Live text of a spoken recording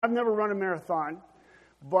I've never run a marathon,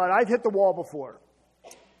 but I've hit the wall before.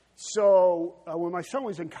 So when my son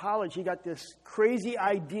was in college, he got this crazy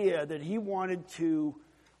idea that he wanted to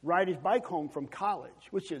ride his bike home from college,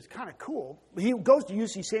 which is kind of cool. He goes to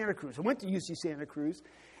UC Santa Cruz. I went to UC Santa Cruz.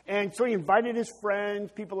 And so he invited his friends,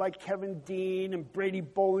 people like Kevin Dean and Brady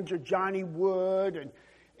Bollinger, Johnny Wood,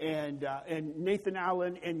 and Nathan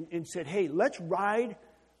Allen, and said, hey, let's ride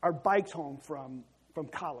our bikes home from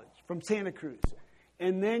college, from Santa Cruz.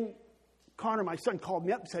 And then Connor, my son, called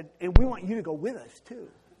me up and said, and we want you to go with us, too.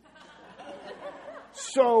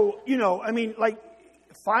 So,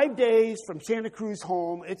 5 days from Santa Cruz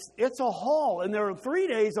home, it's a haul. And there are 3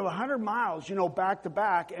 days of 100 miles, back to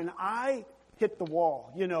back. And I hit the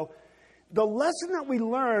wall. The lesson that we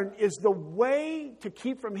learn is the way to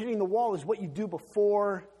keep from hitting the wall is what you do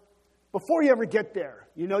before you ever get there.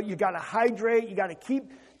 You got to hydrate. You got to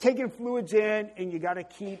keep taking fluids in. And you got to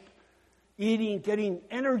keep eating, getting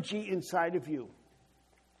energy inside of you.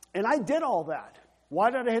 And I did all that. Why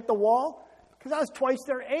did I hit the wall? Because I was twice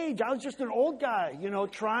their age. I was just an old guy,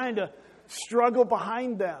 trying to struggle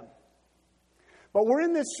behind them. But we're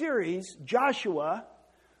in this series, Joshua,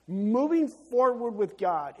 moving forward with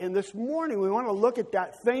God. And this morning we want to look at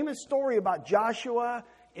that famous story about Joshua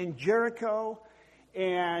in Jericho.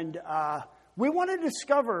 And we want to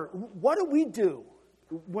discover, what do we do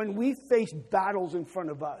when we face battles in front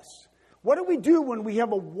of us? What do we do when we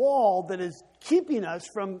have a wall that is keeping us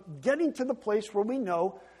from getting to the place where we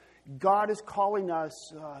know God is calling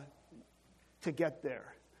us to get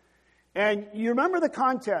there? And you remember the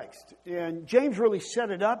context, and James really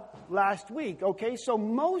set it up last week. Okay, so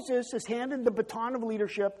Moses has handed the baton of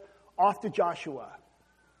leadership off to Joshua,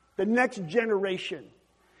 the next generation.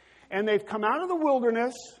 And they've come out of the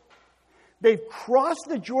wilderness, they've crossed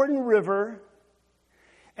the Jordan River,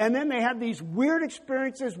 and then they had these weird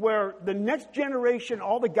experiences where the next generation,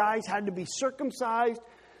 all the guys had to be circumcised.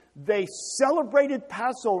 They celebrated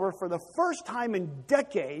Passover for the first time in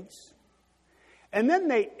decades. And then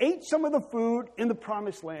they ate some of the food in the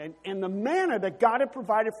Promised Land. And the manna that God had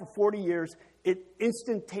provided for 40 years, it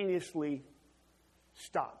instantaneously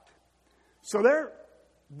stopped. So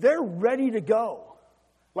they're ready to go.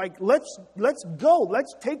 Like, let's go.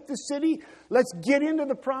 Let's take the city. Let's get into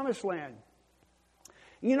the Promised Land.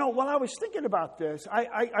 While I was thinking about this,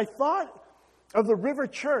 I thought of the River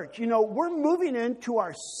Church. We're moving into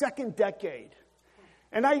our second decade.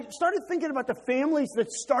 And I started thinking about the families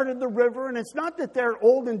that started the river. And it's not that they're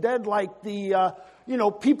old and dead like the,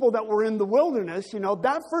 people that were in the wilderness.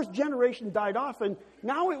 That first generation died off. And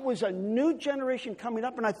now it was a new generation coming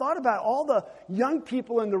up. And I thought about all the young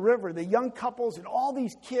people in the river, the young couples and all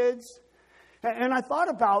these kids. And I thought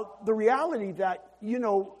about the reality that,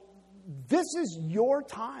 this is your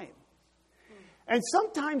time. And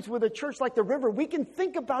sometimes with a church like the River, we can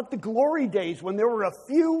think about the glory days when there were a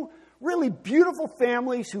few really beautiful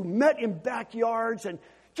families who met in backyards and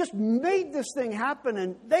just made this thing happen.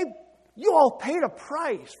 And you all paid a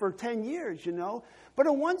price for 10 years, But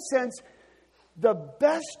in one sense, the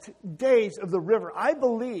best days of the River, I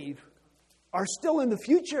believe, are still in the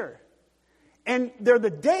future. And they're the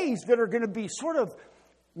days that are going to be sort of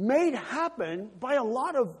made happen by a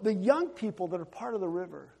lot of the young people that are part of the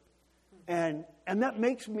River. And that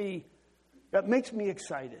makes me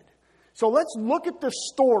excited. So let's look at the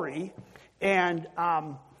story, and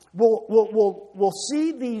we'll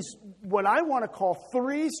see these, what I want to call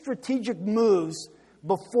 3 strategic moves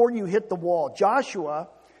before you hit the wall. Joshua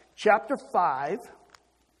chapter 5.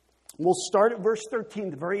 We'll start at verse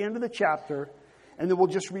 13, the very end of the chapter, and then we'll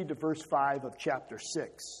just read to verse 5 of chapter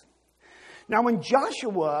 6. Now, when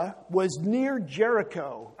Joshua was near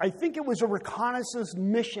Jericho, I think it was a reconnaissance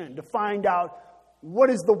mission to find out, what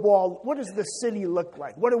is the wall, what does the city look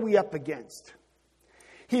like? What are we up against?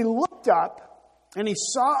 He looked up and he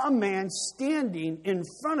saw a man standing in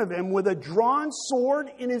front of him with a drawn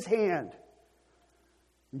sword in his hand.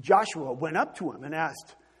 Joshua went up to him and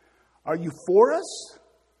asked, are you for us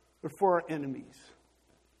or for our enemies?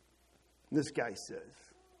 And this guy says,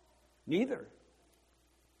 neither.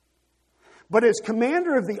 But as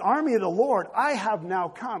commander of the army of the Lord, I have now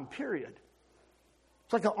come, period.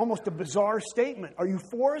 It's like almost a bizarre statement. Are you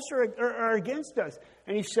for us or against us?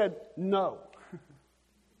 And he said, no.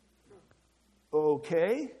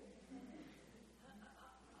 Okay.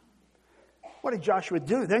 What did Joshua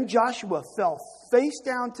do? Then Joshua fell face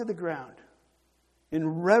down to the ground in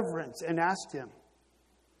reverence and asked him,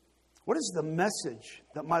 what is the message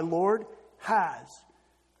that my Lord has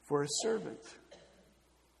for his servant?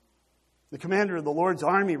 The commander of the Lord's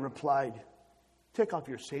army replied, take off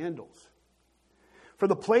your sandals, for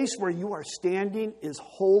the place where you are standing is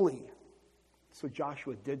holy. So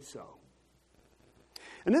Joshua did so.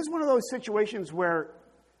 And this is one of those situations where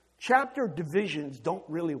chapter divisions don't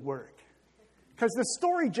really work, because the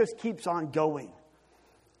story just keeps on going.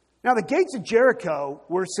 Now, the gates of Jericho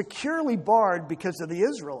were securely barred because of the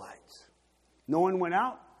Israelites. No one went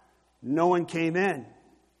out. No one came in.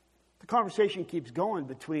 The conversation keeps going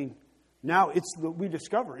between, now we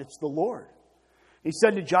discover it's the Lord. He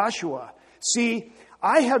said to Joshua, "See,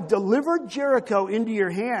 I have delivered Jericho into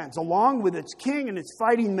your hands, along with its king and its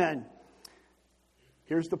fighting men."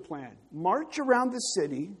 Here's the plan. March around the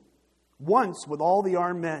city once with all the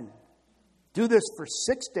armed men. Do this for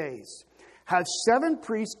 6 days. Have 7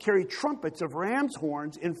 priests carry trumpets of ram's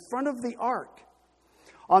horns in front of the ark.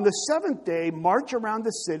 On the 7th day, march around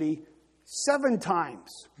the city 7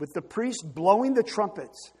 times with the priests blowing the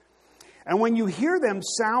trumpets. And when you hear them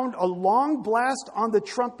sound a long blast on the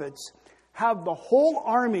trumpets, have the whole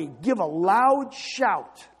army give a loud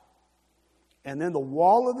shout. And then the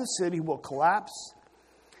wall of the city will collapse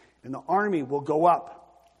and the army will go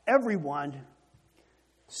up, everyone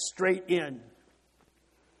straight in.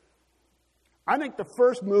 I think the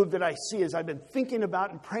first move that I see as I've been thinking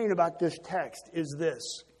about and praying about this text is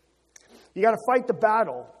this. You got to fight the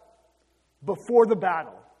battle before the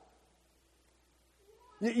battle.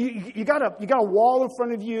 You got a wall in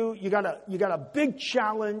front of you. You got a big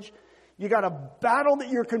challenge. You got a battle that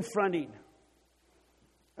you're confronting.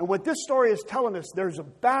 And what this story is telling us, there's a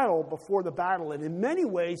battle before the battle. And in many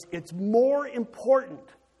ways, it's more important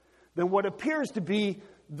than what appears to be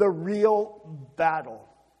the real battle.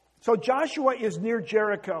 So Joshua is near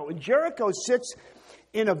Jericho, and Jericho sits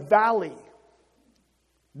in a valley.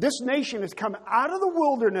 This nation has come out of the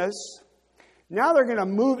wilderness. Now they're going to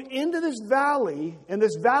move into this valley, and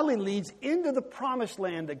this valley leads into the promised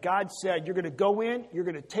land that God said, you're going to go in, you're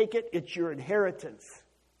going to take it, it's your inheritance.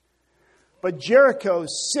 But Jericho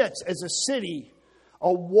sits as a city,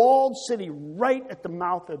 a walled city right at the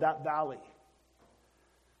mouth of that valley.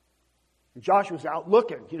 And Joshua's out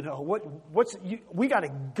looking, we got to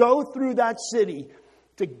go through that city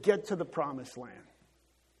to get to the promised land.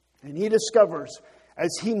 And he discovers,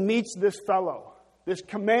 as he meets this fellow, this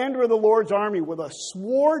commander of the Lord's army with a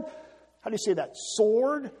sword, how do you say that?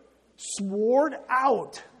 Sword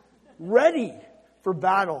out, ready for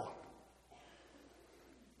battle.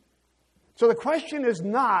 So the question is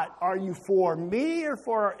not, are you for me or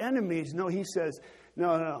for our enemies? No, he says,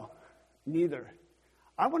 no, neither.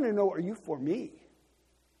 I want to know, are you for me?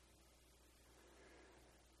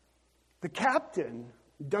 The captain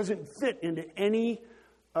doesn't fit into any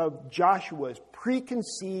of Joshua's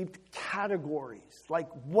preconceived categories. Like,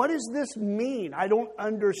 what does this mean? I don't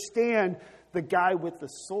understand the guy with the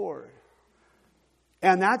sword.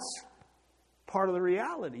 And that's part of the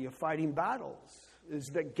reality of fighting battles,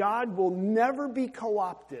 is that God will never be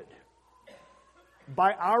co-opted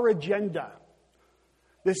by our agenda.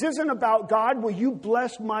 This isn't about, God, will you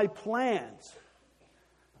bless my plans?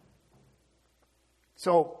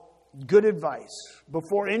 So, good advice.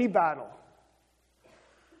 Before any battle,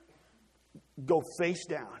 go face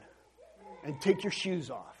down and take your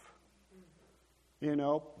shoes off.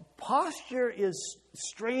 Posture is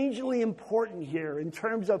strangely important here in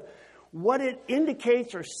terms of what it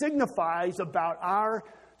indicates or signifies about our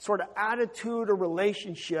sort of attitude or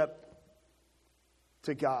relationship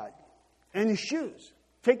to God. And his shoes.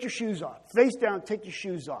 Take your shoes off. Face down, take your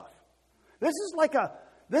shoes off. This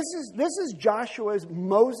is Joshua's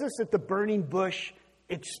Moses at the burning bush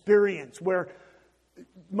experience, where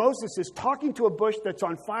Moses is talking to a bush that's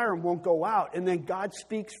on fire and won't go out. And then God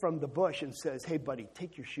speaks from the bush and says, hey, buddy,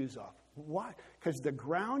 take your shoes off. Why? Because the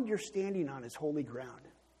ground you're standing on is holy ground.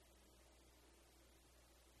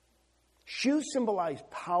 Shoes symbolize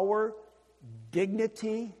power,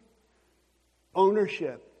 dignity,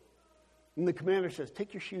 ownership. And the commander says,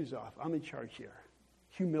 take your shoes off. I'm in charge here.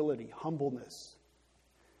 Humility, humbleness.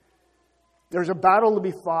 There's a battle to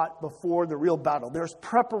be fought before the real battle. There's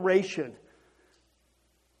preparation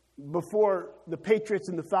before the Patriots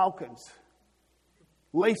and the Falcons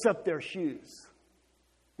lace up their shoes.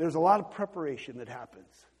 There's a lot of preparation that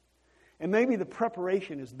happens. And maybe the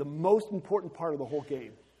preparation is the most important part of the whole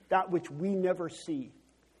game, that which we never see.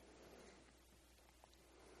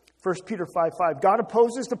 1 Peter 5:5, God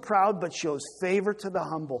opposes the proud but shows favor to the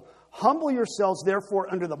humble. Humble yourselves, therefore,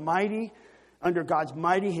 under God's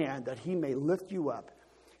mighty hand, that he may lift you up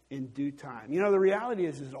in due time. The reality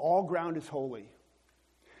is all ground is holy.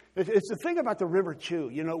 It's the thing about the river,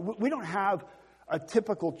 too. We don't have a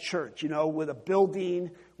typical church, with a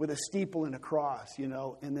building, with a steeple and a cross,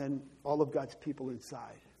 and then all of God's people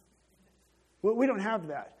inside. We don't have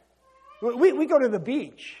that. We go to the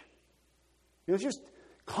beach. It's just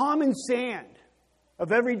common sand.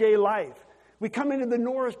 of everyday life. We come into the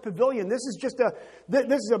Norris Pavilion. This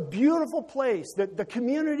is a beautiful place that the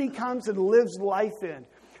community comes and lives life in.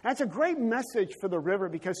 That's a great message for the river,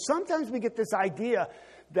 because sometimes we get this idea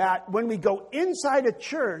that when we go inside a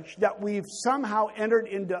church that we've somehow entered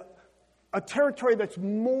into a territory that's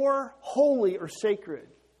more holy or sacred.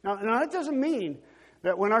 Now that doesn't mean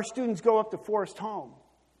that when our students go up to Forest Home,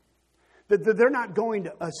 that they're not going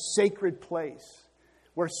to a sacred place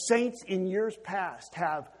where saints in years past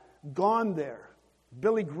have gone there.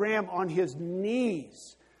 Billy Graham on his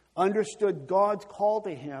knees understood God's call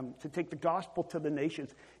to him to take the gospel to the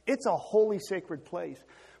nations. It's a holy, sacred place.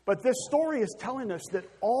 But this story is telling us that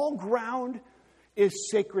all ground is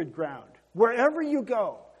sacred ground. Wherever you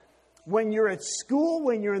go, when you're at school,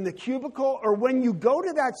 when you're in the cubicle, or when you go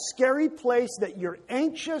to that scary place that you're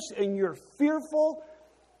anxious and you're fearful,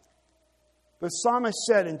 the psalmist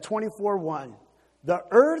said in 24:1, "The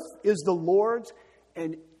earth is the Lord's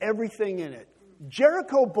and everything in it."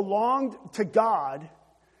 Jericho belonged to God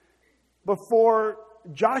before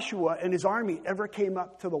Joshua and his army ever came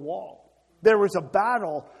up to the wall. There was a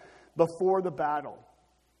battle before the battle.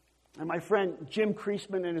 And my friend Jim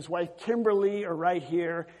Kreisman and his wife Kimberly are right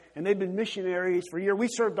here, and they've been missionaries for years. We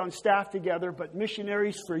served on staff together, but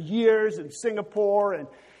missionaries for years in Singapore and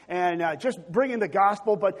just bringing the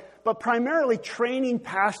gospel, but primarily training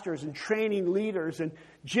pastors and training leaders. And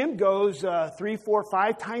Jim goes 3, 4,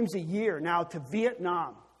 5 times a year now to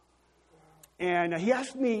Vietnam. And he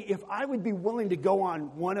asked me if I would be willing to go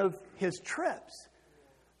on one of his trips.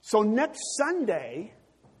 So next Sunday,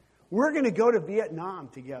 we're going to go to Vietnam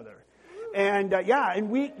together. And and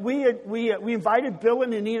we invited Bill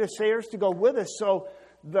and Anita Sayers to go with us. So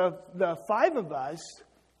the 5 of us,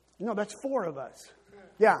 no, that's 4 of us.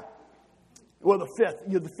 Yeah. Well, the 5th.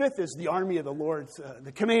 The 5th is the army of the Lord's,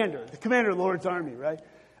 the commander of the Lord's army, right?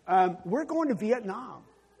 We're going to Vietnam.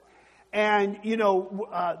 And,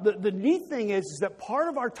 the neat thing is that part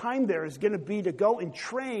of our time there is going to be to go and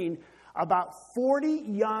train about 40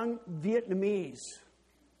 young Vietnamese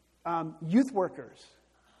youth workers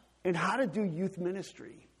in how to do youth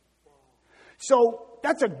ministry. So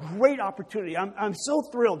that's a great opportunity. I'm so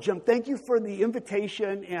thrilled, Jim. Thank you for the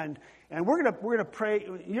invitation, and we're gonna pray.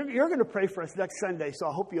 You're gonna pray for us next Sunday. So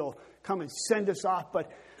I hope you'll come and send us off.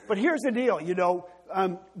 But here's the deal.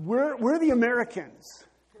 We're the Americans.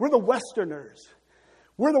 We're the Westerners.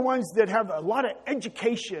 We're the ones that have a lot of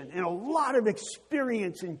education and a lot of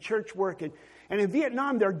experience in church work. And in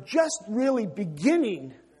Vietnam, they're just really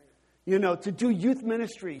beginning, to do youth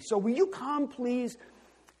ministry. So will you come, please,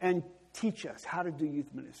 and teach us how to do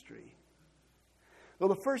youth ministry? Well,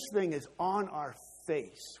 the first thing is on our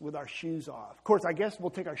face with our shoes off. Of course, I guess we'll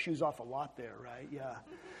take our shoes off a lot there, right? Yeah.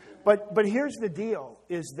 But here's the deal,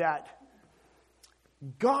 is that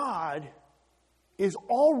God is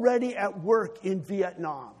already at work in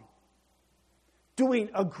Vietnam, doing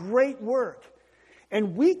a great work.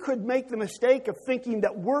 And we could make the mistake of thinking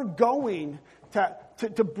that we're going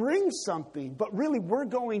to bring something, but really we're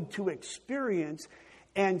going to experience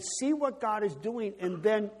and see what God is doing and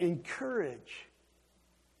then encourage.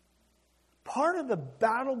 Part of the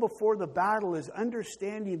battle before the battle is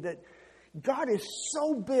understanding that God is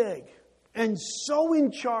so big and so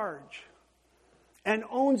in charge and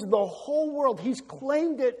owns the whole world. He's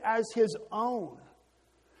claimed it as his own.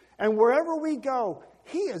 And wherever we go,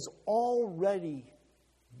 he is already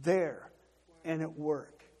there and at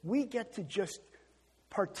work. We get to just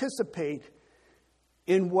participate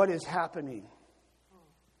in what is happening.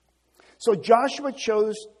 So Joshua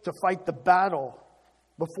chose to fight the battle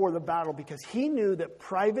before the battle because he knew that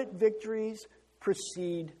private victories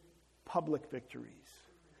precede public victories.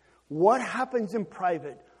 What happens in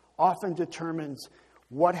private often determines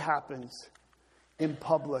what happens in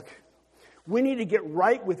public. We need to get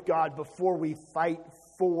right with God before we fight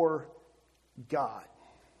for God.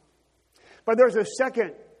 But there's a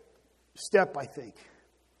second step, I think.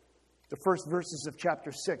 The first verses of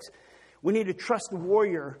chapter 6. We need to trust the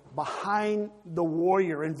warrior behind the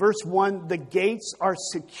warrior. In verse 1, the gates are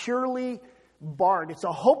securely barred. It's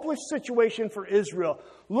a hopeless situation for Israel.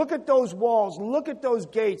 Look at those walls. Look at those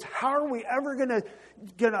gates. How are we ever going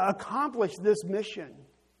to accomplish this mission?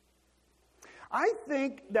 I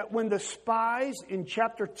think that when the spies in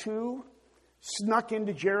chapter 2 snuck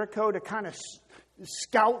into Jericho to kind of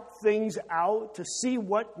scout things out, to see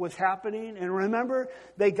what was happening, and remember,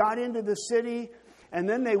 they got into the city, and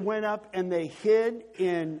then they went up and they hid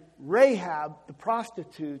in Rahab, the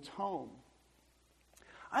prostitute's home.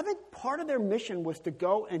 I think part of their mission was to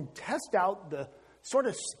go and test out the sort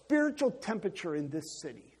of spiritual temperature in this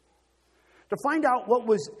city, to find out what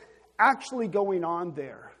was actually going on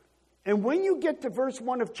there. And when you get to verse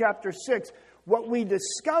 1 of chapter 6, what we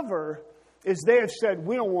discover is they have said,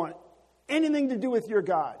 we don't want anything to do with your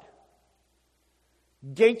God.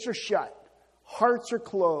 Gates are shut. Hearts are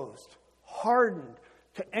closed. Hardened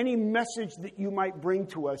to any message that you might bring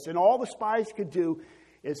to us. And all the spies could do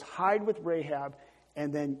is hide with Rahab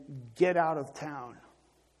and then get out of town.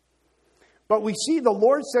 But we see the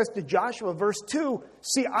Lord says to Joshua, verse 2,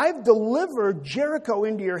 see, I've delivered Jericho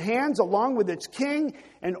into your hands along with its king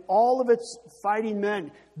and all of its fighting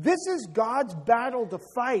men. This is God's battle to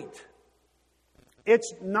fight.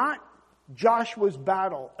 It's not Joshua's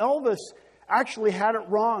battle. Elvis actually had it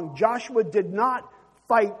wrong. Joshua did not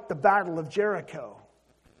fight the battle of Jericho.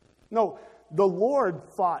 No, the Lord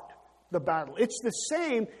fought the battle. It's the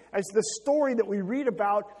same as the story that we read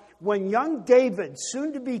about when young David,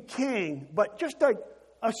 soon to be king, but just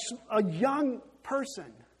a young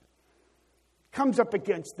person, comes up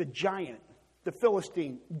against the giant, the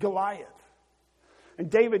Philistine, Goliath.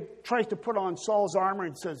 And David tries to put on Saul's armor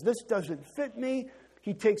and says, this doesn't fit me.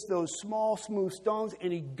 He takes those small, smooth stones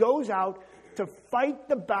and he goes out to fight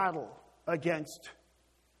the battle against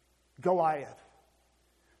Goliath.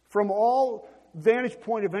 From all vantage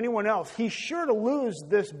point of anyone else, he's sure to lose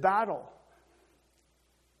this battle.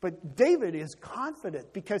 But David is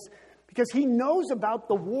confident because he knows about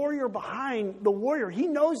the warrior behind the warrior. He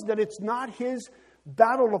knows that it's not his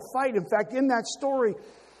battle to fight. In fact, in that story,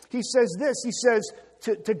 he says this. He says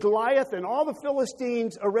to Goliath and all the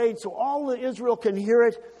Philistines arrayed so all of Israel can hear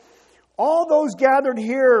it, all those gathered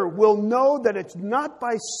here will know that it's not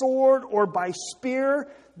by sword or by spear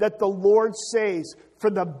that the Lord saves. For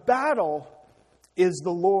the battle is the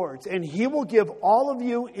Lord's, and he will give all of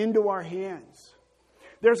you into our hands.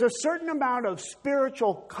 There's a certain amount of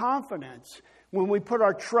spiritual confidence when we put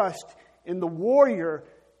our trust in the warrior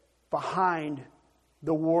behind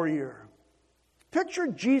the warrior. Picture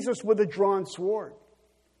Jesus with a drawn sword.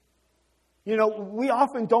 You know, we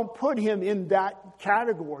often don't put him in that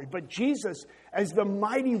category, but Jesus as the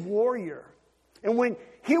mighty warrior. And when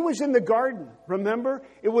he was in the garden, remember,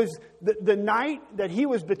 it was the night that he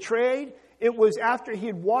was betrayed. It was after he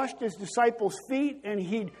had washed his disciples' feet and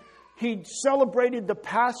he'd celebrated the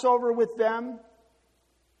Passover with them,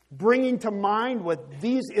 bringing to mind what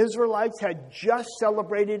these Israelites had just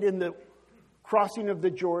celebrated in the crossing of the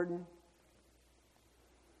Jordan.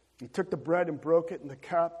 He took the bread and broke it, and the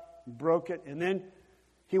cup and broke it, and then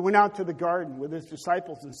he went out to the garden with his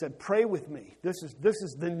disciples and said, pray with me. This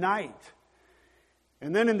is the night.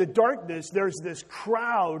 And then in the darkness, there's this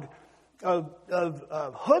crowd of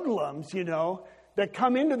hoodlums, you know, that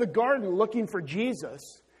come into the garden looking for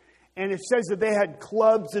Jesus. And it says that they had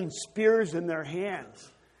clubs and spears in their hands.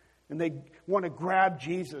 And they want to grab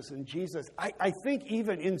Jesus. And Jesus, I think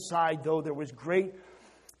even inside, though, there was great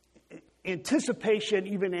anticipation,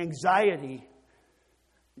 even anxiety.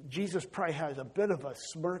 Jesus probably has a bit of a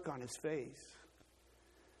smirk on his face.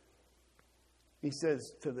 He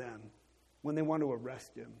says to them, when they want to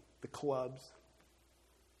arrest him, the clubs,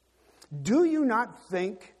 do you not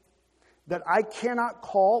think that I cannot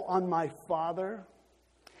call on my Father,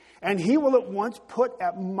 and he will at once put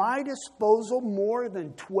at my disposal more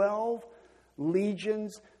than 12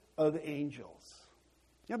 legions of angels?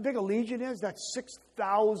 You know how big a legion is? That's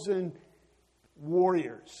 6,000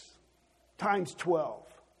 warriors times 12.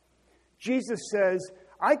 Jesus says,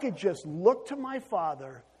 I could just look to my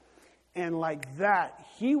Father, and like that,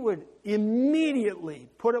 he would immediately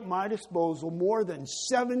put at my disposal more than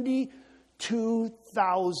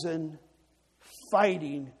 72,000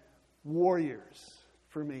 fighting warriors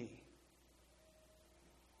for me.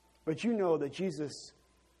 But you know that Jesus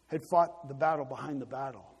had fought the battle behind the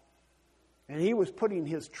battle. And he was putting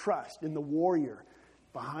his trust in the warrior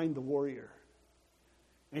behind the warrior.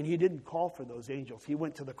 And he didn't call for those angels. He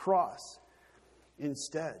went to the cross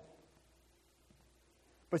instead.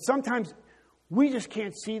 But sometimes we just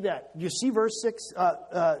can't see that. You see verse 6,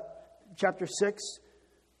 chapter 6,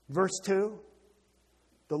 verse 2?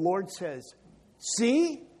 The Lord says,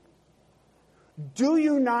 see? Do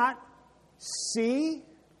you not see?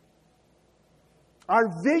 Our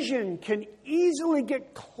vision can easily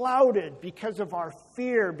get clouded because of our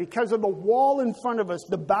fear, because of the wall in front of us,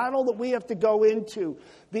 the battle that we have to go into,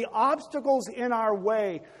 the obstacles in our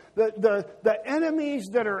way, the enemies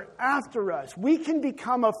that are after us. We can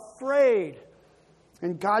become afraid.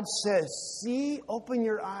 And God says, see, open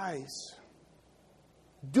your eyes.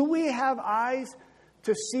 Do we have eyes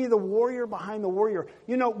to see the warrior behind the warrior?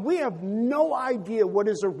 You know, we have no idea what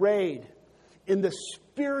is arrayed in the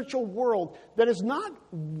spiritual world that is not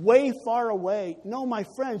way far away. No, my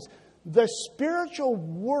friends, the spiritual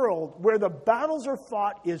world where the battles are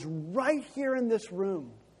fought is right here in this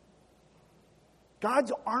room.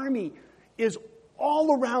 God's army is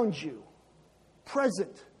all around you,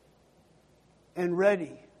 present and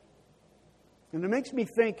ready. And it makes me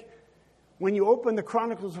think, when you open the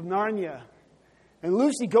Chronicles of Narnia and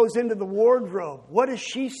Lucy goes into the wardrobe, what does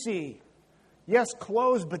she see? Yes,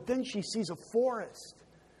 clothes, but then she sees a forest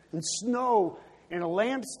and snow and a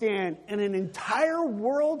lampstand and an entire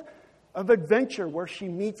world of adventure where she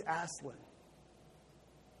meets Aslan.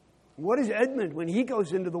 What does Edmund, when he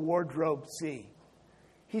goes into the wardrobe, see?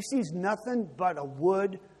 He sees nothing but a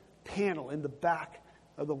wood panel in the back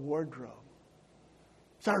of the wardrobe.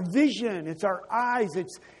 It's our vision, it's our eyes,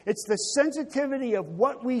 it's the sensitivity of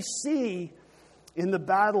what we see in the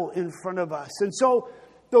battle in front of us. And so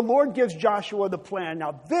the Lord gives Joshua the plan.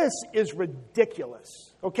 Now, this is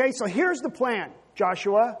ridiculous. Okay, so here's the plan,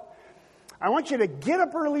 Joshua. I want you to get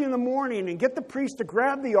up early in the morning and get the priest to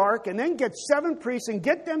grab the ark, and then get 7 priests and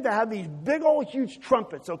get them to have these big old huge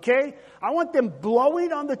trumpets, okay? I want them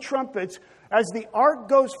blowing on the trumpets as the ark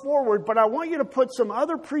goes forward, but I want you to put some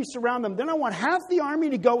other priests around them. Then I want half the army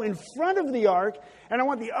to go in front of the ark, and I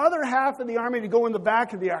want the other half of the army to go in the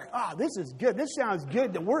back of the ark. This is good. This sounds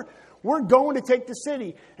good. That we're going to take the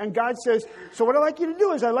city. And God says, so what I'd like you to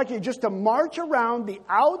do is I'd like you just to march around the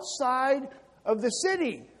outside of the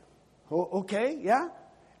city. Okay, yeah?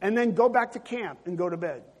 And then go back to camp and go to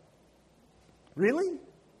bed. Really?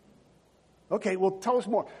 Okay, well, tell us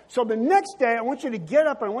more. So the next day, I want you to get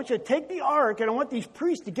up and I want you to take the ark, and I want these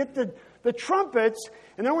priests to get the trumpets,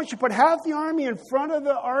 and then I want you to put half the army in front of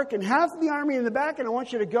the ark and half the army in the back, and I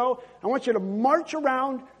want you to march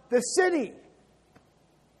around the city.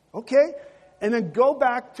 Okay? And then go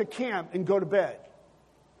back to camp and go to bed.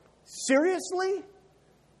 Seriously?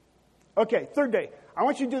 Okay, third day. I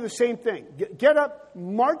want you to do the same thing. Get up,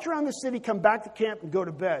 march around the city, come back to camp, and go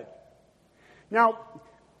to bed. Now,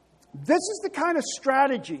 this is the kind of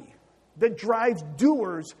strategy that drives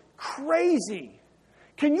doers crazy.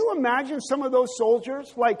 Can you imagine some of those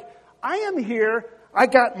soldiers? Like, I am here, I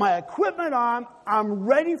got my equipment on, I'm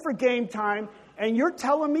ready for game time, and you're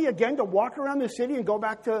telling me again to walk around the city and go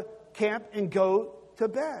back to camp and go to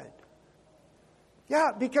bed.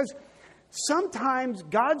 Yeah, because sometimes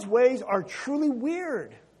God's ways are truly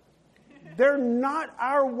weird. They're not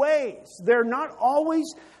our ways. They're not always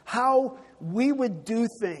how we would do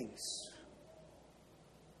things.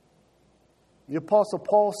 The Apostle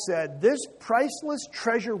Paul said, this priceless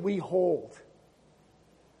treasure we hold,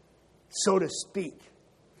 so to speak,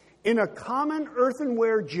 in a common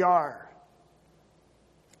earthenware jar,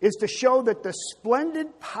 is to show that the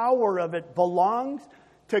splendid power of it belongs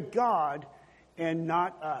to God and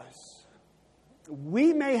not us.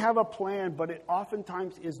 We may have a plan, but it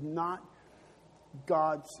oftentimes is not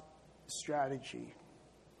God's strategy.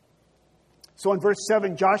 So in verse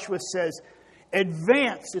 7, Joshua says,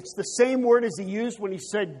 advance. It's the same word as he used when he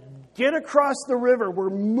said, get across the river. We're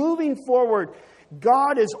moving forward.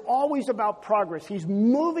 God is always about progress. He's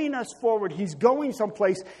moving us forward. He's going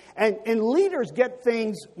someplace. And leaders get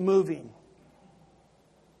things moving.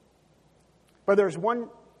 But there's one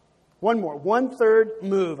third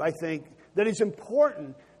move, I think, that is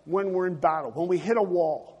important when we're in battle, when we hit a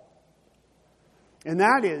wall. And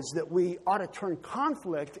that is that we ought to turn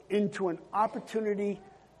conflict into an opportunity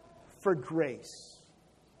for grace.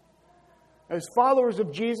 As followers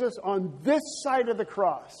of Jesus on this side of the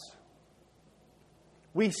cross,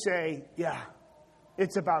 we say, yeah,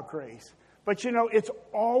 it's about grace. But it's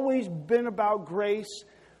always been about grace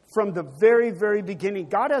from the very, very beginning.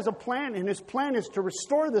 God has a plan, and his plan is to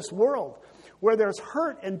restore this world where there's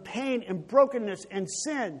hurt and pain and brokenness and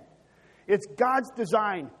sin. It's God's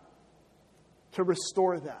design to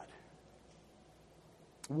restore that.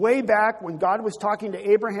 Way back when God was talking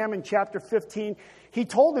to Abraham in chapter 15, he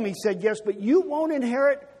told him, he said, yes, but you won't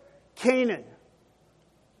inherit Canaan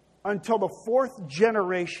until the 4th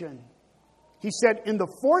generation. He said, in the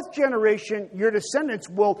 4th generation, your descendants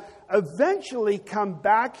will eventually come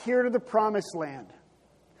back here to the promised land.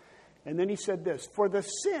 And then he said this, for the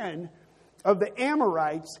sin of the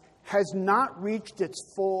Amorites has not reached its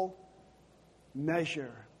full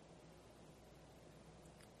measure.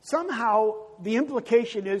 Somehow, the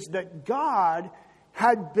implication is that God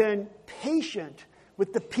had been patient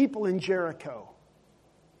with the people in Jericho,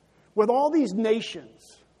 with all these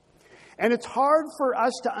nations. And it's hard for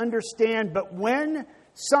us to understand, but when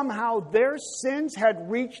somehow their sins had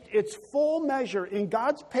reached its full measure in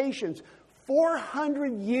God's patience,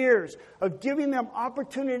 400 years of giving them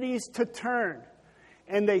opportunities to turn,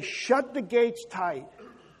 and they shut the gates tight,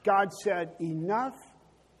 God said, enough,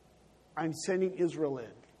 I'm sending Israel in.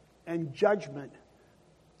 And judgment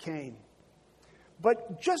came.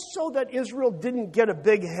 But just so that Israel didn't get a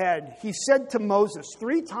big head, he said to Moses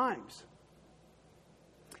 3 times,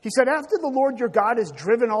 he said, after the Lord your God has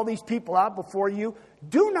driven all these people out before you,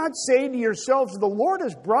 do not say to yourselves, the Lord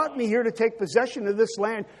has brought me here to take possession of this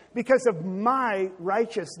land because of my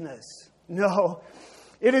righteousness. No,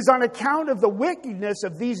 it is on account of the wickedness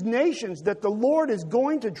of these nations that the Lord is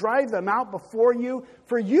going to drive them out before you,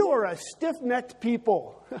 for you are a stiff-necked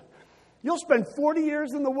people. You'll spend 40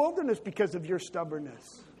 years in the wilderness because of your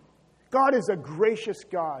stubbornness. God is a gracious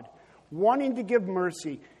God, wanting to give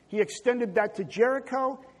mercy. He extended that to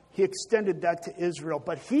Jericho. He extended that to Israel.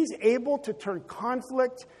 But he's able to turn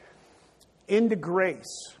conflict into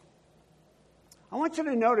grace. I want you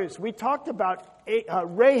to notice, we talked about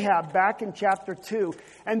Rahab back in chapter 2.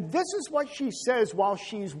 And this is what she says while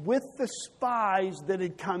she's with the spies that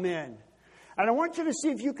had come in. And I want you to see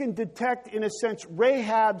if you can detect, in a sense,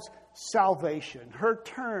 Rahab's salvation, her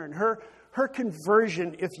turn, her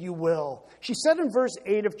conversion, if you will. She said in verse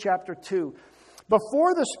 8 of chapter 2,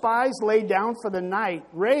 before the spies lay down for the night,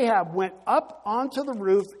 Rahab went up onto the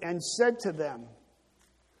roof and said to them,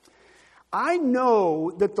 I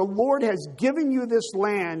know that the Lord has given you this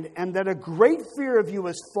land and that a great fear of you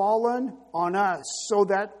has fallen on us, so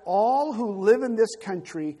that all who live in this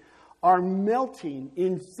country are melting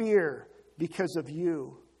in fear because of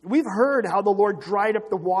you. We've heard how the Lord dried up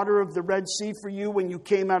the water of the Red Sea for you when you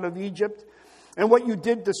came out of Egypt, and what you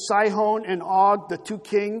did to Sihon and Og, the 2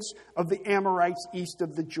 kings of the Amorites east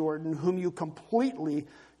of the Jordan, whom you completely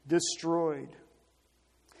destroyed.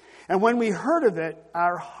 And when we heard of it,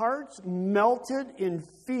 our hearts melted in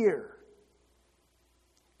fear,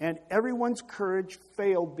 and everyone's courage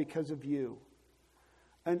failed because of you.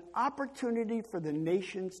 An opportunity for the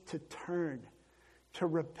nations to turn, to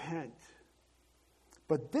repent.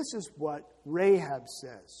 But this is what Rahab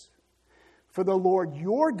says. For the Lord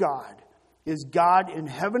your God is God in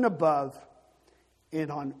heaven above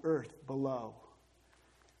and on earth below.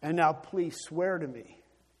 And now please swear to me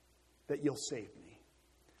that you'll save me.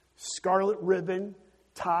 Scarlet ribbon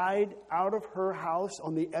tied out of her house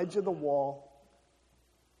on the edge of the wall.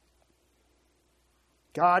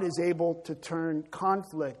 God is able to turn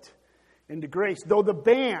conflict into grace. Though the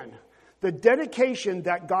ban, the dedication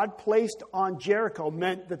that God placed on Jericho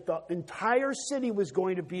meant that the entire city was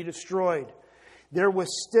going to be destroyed, there was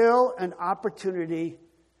still an opportunity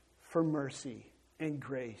for mercy and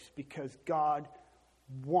grace because God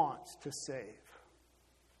wants to save.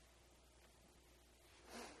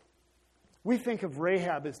 We think of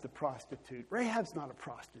Rahab as the prostitute. Rahab's not a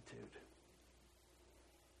prostitute.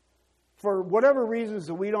 For whatever reasons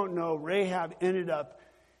that we don't know, Rahab ended up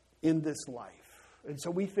in this life. And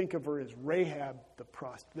so we think of her as Rahab the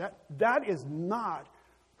prostitute. That is not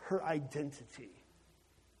her identity.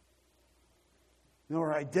 No,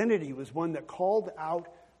 her identity was one that called out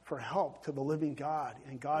for help to the living God,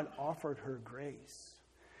 and God offered her grace.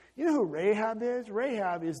 You know who Rahab is?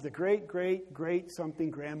 Rahab is the great, great, great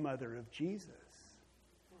something grandmother of Jesus.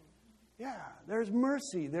 Yeah, there's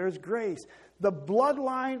mercy, there's grace. The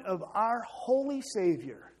bloodline of our holy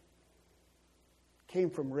Savior came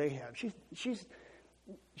from Rahab.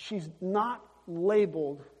 She's not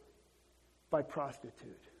labeled by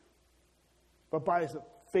prostitute, but by a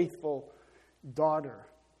faithful daughter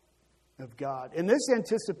of God. And this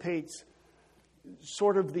anticipates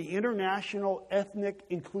sort of the international ethnic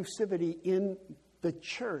inclusivity in the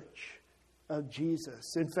church of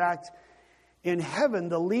Jesus. In fact, in heaven,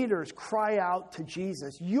 the leaders cry out to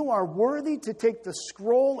Jesus, you are worthy to take the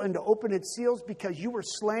scroll and to open its seals because you were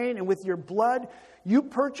slain, and with your blood you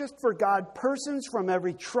purchased for God persons from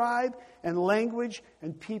every tribe and language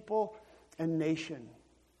and people and nation.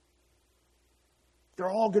 They're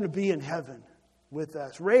all going to be in heaven with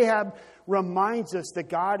us. Rahab reminds us that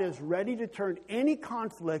God is ready to turn any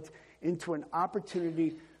conflict into an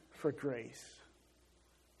opportunity for grace.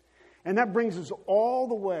 And that brings us all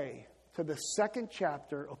the way to the 2nd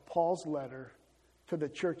chapter of Paul's letter to the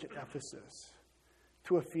church at Ephesus,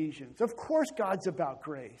 to Ephesians. Of course God's about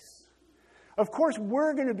grace. Of course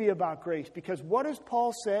we're going to be about grace, because what does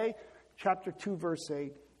Paul say? Chapter 2, verse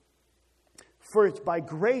 8. For it's by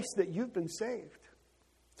grace that you've been saved,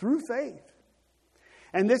 through faith.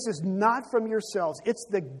 And this is not from yourselves. It's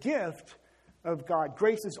the gift of God.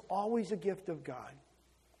 Grace is always a gift of God.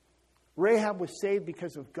 Rahab was saved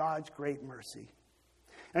because of God's great mercy.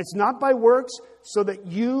 And it's not by works, so that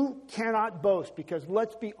you cannot boast. Because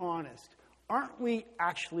let's be honest, aren't we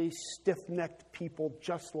actually stiff-necked people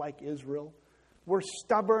just like Israel? We're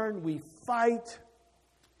stubborn, we fight.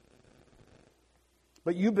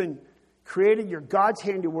 But you've been created, you're God's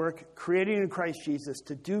handiwork, created in Christ Jesus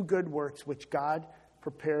to do good works, which God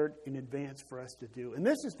prepared in advance for us to do. And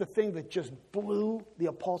this is the thing that just blew the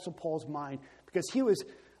Apostle Paul's mind, because he was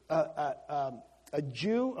a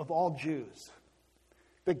Jew of all Jews.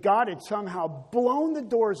 That God had somehow blown the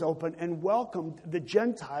doors open and welcomed the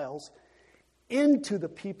Gentiles into the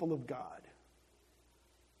people of God.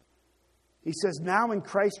 He says, now in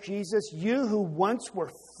Christ Jesus, you who once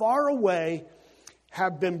were far away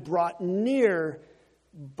have been brought near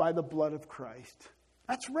by the blood of Christ.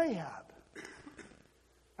 That's Rahab.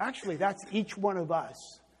 Actually, that's each one of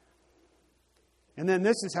us. And then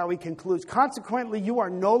this is how he concludes. Consequently, you are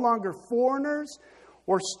no longer foreigners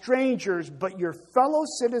or strangers, but you're fellow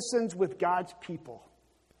citizens with God's people.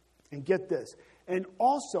 And get this, and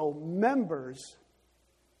also members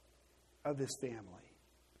of his family.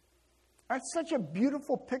 That's such a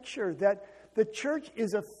beautiful picture, that the church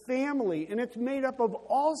is a family, and it's made up of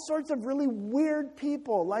all sorts of really weird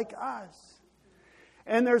people like us.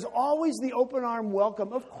 And there's always the open arm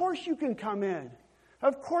welcome. Of course you can come in.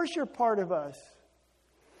 Of course you're part of us.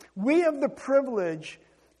 We have the privilege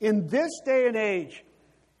in this day and age,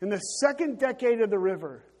 in the second decade of the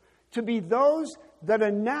river, to be those that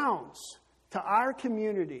announce to our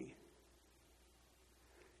community,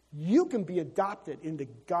 you can be adopted into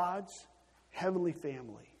God's heavenly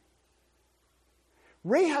family.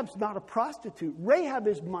 Rahab's not a prostitute. Rahab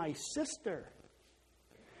is my sister.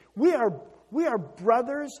 We are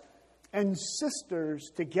brothers and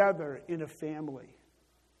sisters together in a family.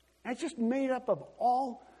 And it's just made up of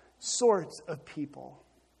all sorts of people.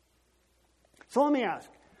 So let me ask,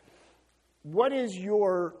 what is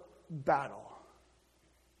your battle?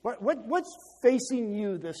 What's facing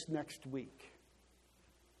you this next week?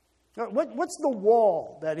 What's the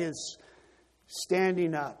wall that is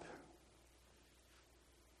standing up?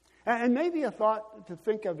 And maybe a thought to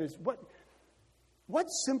think of is, what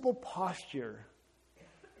simple posture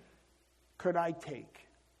could I take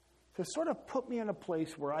to sort of put me in a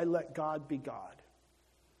place where I let God be God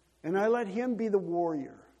and I let him be the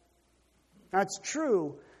warrior? That's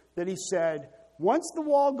true that he said, once the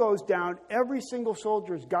wall goes down, every single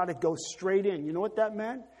soldier's got to go straight in. You know what that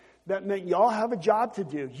meant? That meant y'all have a job to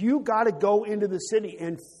do. You got to go into the city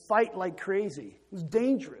and fight like crazy. It was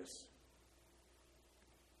dangerous.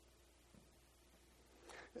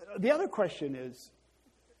 The other question is,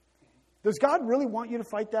 does God really want you to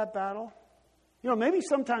fight that battle? You know, maybe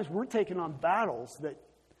sometimes we're taking on battles that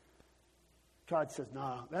God says,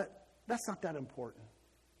 no, that's not that important.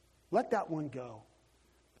 Let that one go.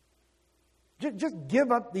 Just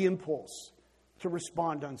give up the impulse to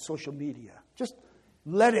respond on social media. Just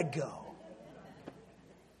let it go.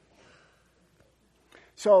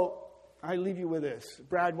 So I leave you with this.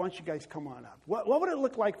 Brad, why don't you guys come on up? What would it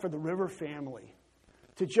look like for the River family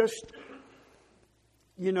to just,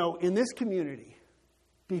 in this community,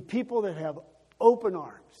 be people that have open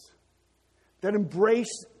arms, that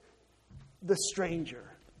embrace the stranger,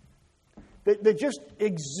 that just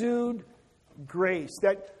exude grace,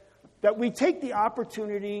 that we take the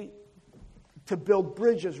opportunity to build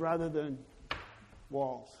bridges rather than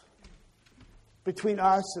walls between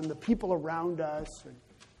us and the people around us,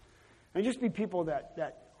 and just be people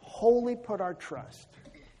that wholly put our trust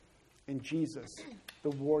in Jesus, the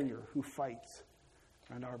warrior who fights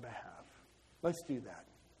on our behalf. Let's do that.